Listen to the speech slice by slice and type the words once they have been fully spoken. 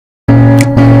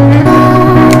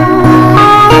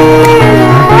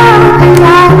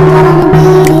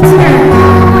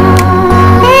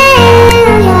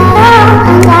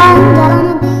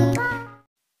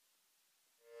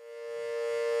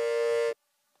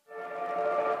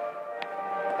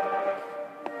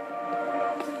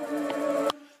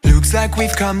Looks like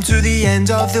we've come to the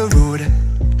end of the road.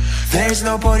 There's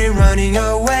no point in running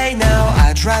away now.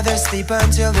 I'd rather sleep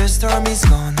until the storm is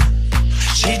gone.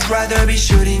 She'd rather be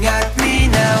shooting at me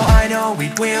now. I know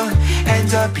it will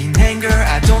end up in anger.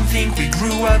 I don't think we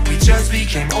grew up, we just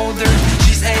became older.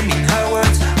 She's aiming her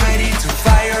words, ready to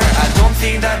fire. I don't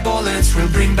think that bullets will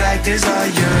bring back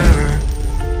desire.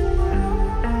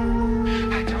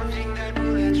 I don't think that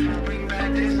bullets will bring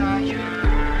back desire.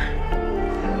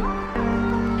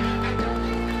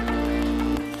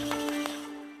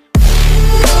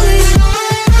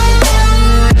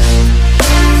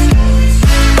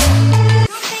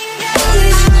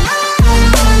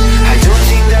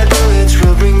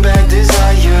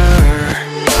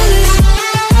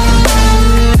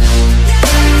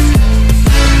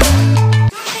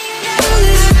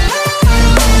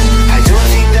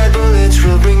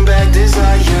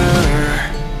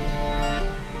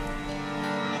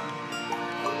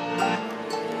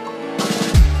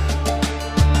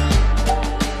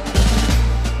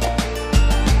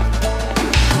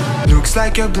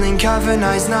 Like a blink of an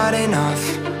eye's not enough.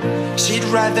 She'd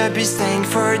rather be staying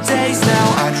for days now.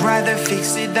 I'd rather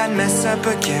fix it than mess up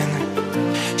again.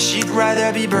 She'd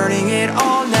rather be burning it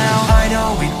all now. I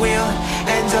know it will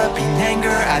end up in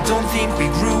anger. I don't think we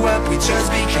grew up, we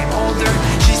just became older.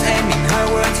 She's aiming her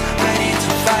words, ready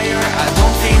to fire. I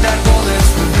don't think that bullets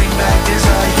will bring back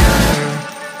desire.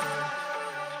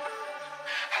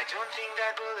 I don't think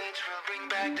that bullets will bring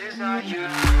back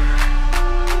desire.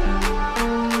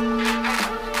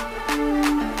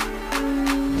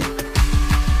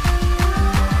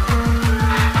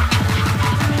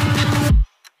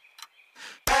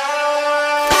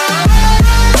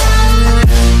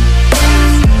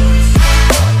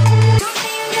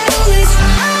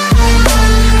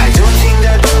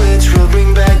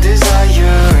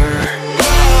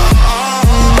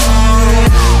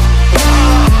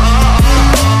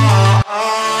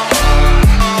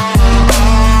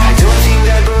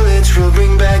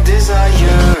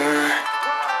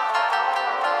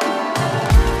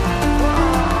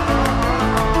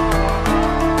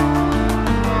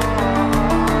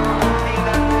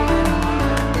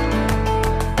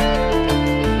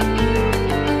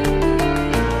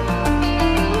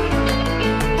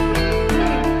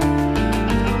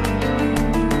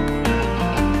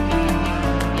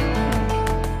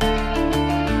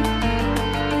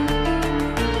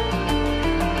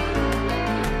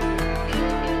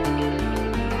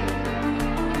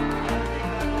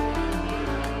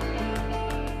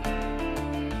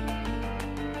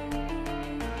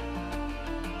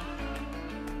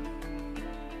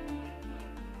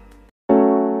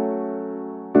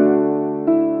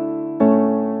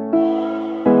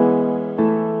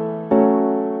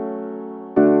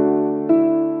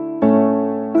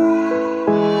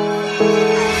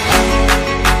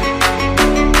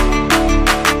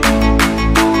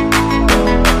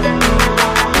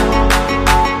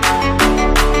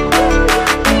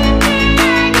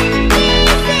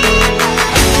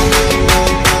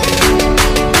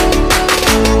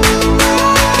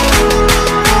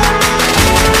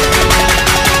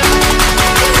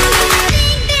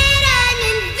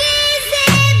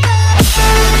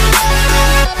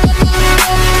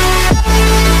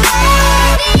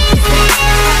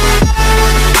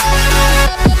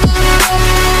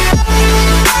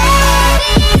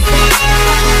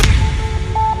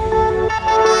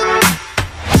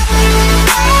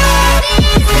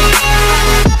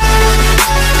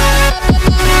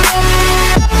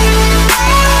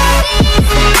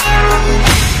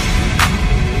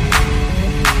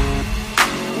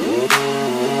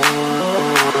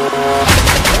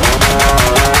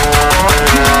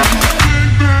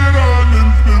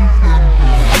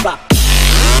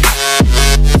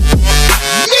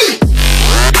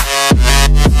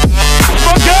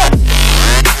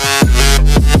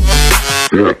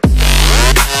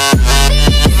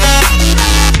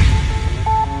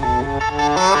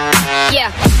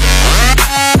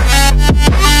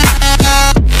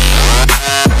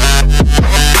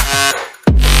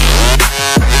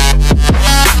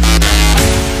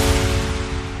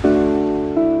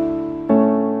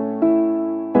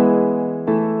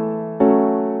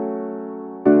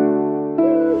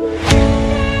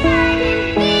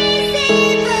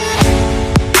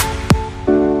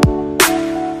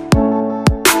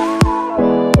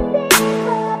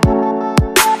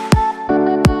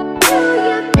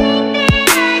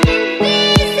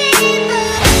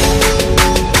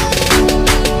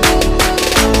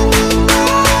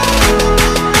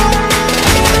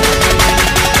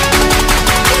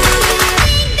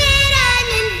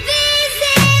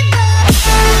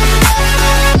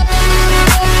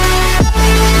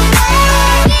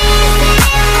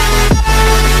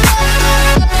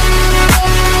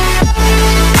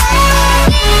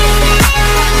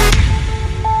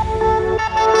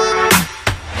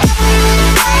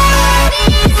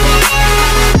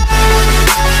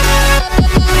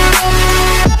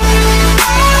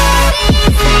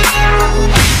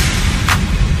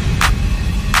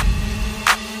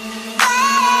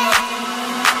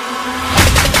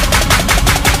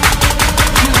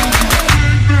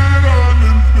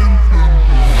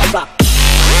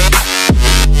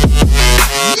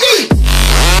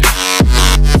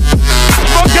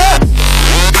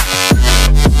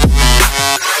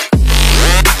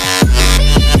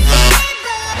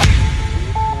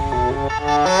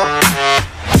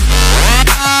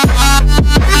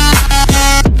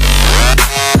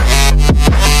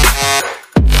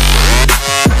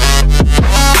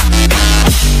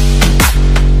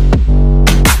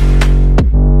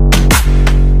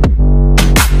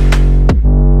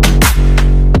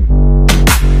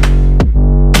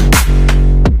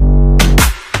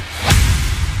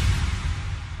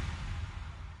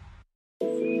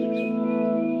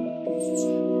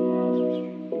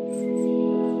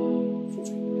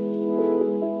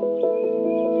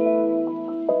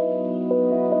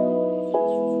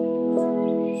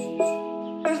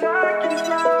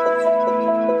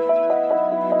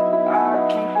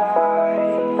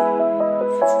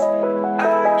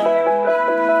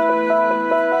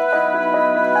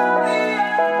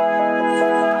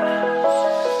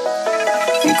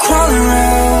 Crawling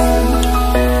around,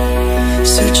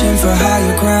 searching for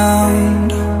higher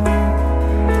ground.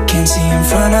 Can't see in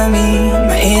front of me,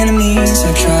 my enemies.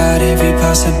 I've tried every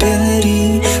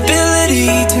possibility,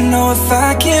 ability to know if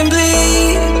I can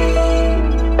bleed.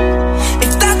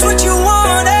 If that's what you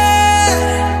wanted,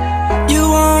 you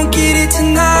won't get it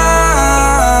tonight.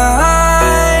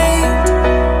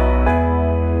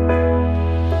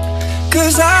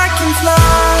 'Cause I can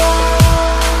fly,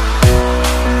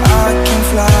 I can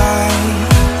fly,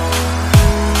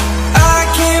 I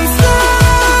can fly,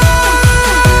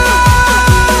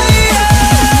 yeah.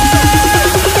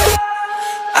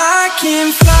 I can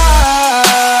fly.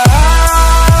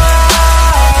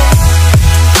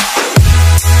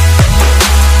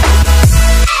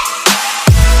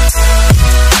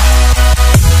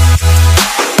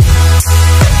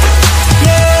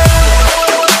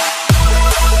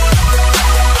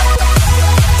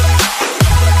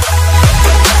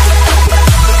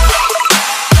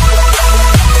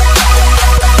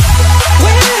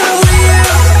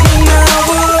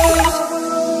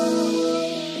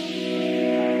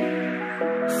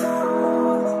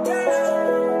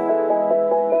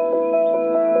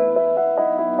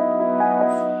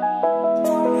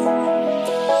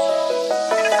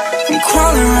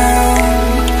 Crawling around,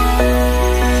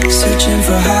 searching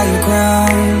for higher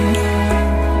ground.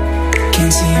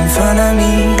 Can't see in front of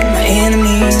me, my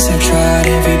enemies. I've tried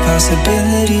every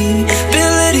possibility,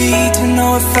 ability to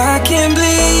know if I can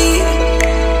bleed.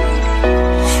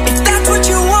 If that's what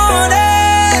you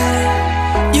wanted,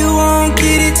 you won't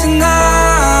get it tonight.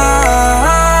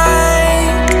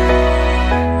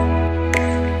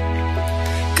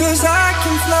 'Cause I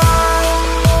can fly,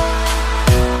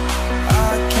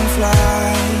 I can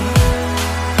fly,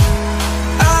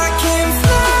 I can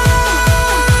fly,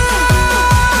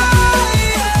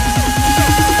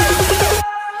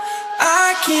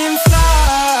 I can fly.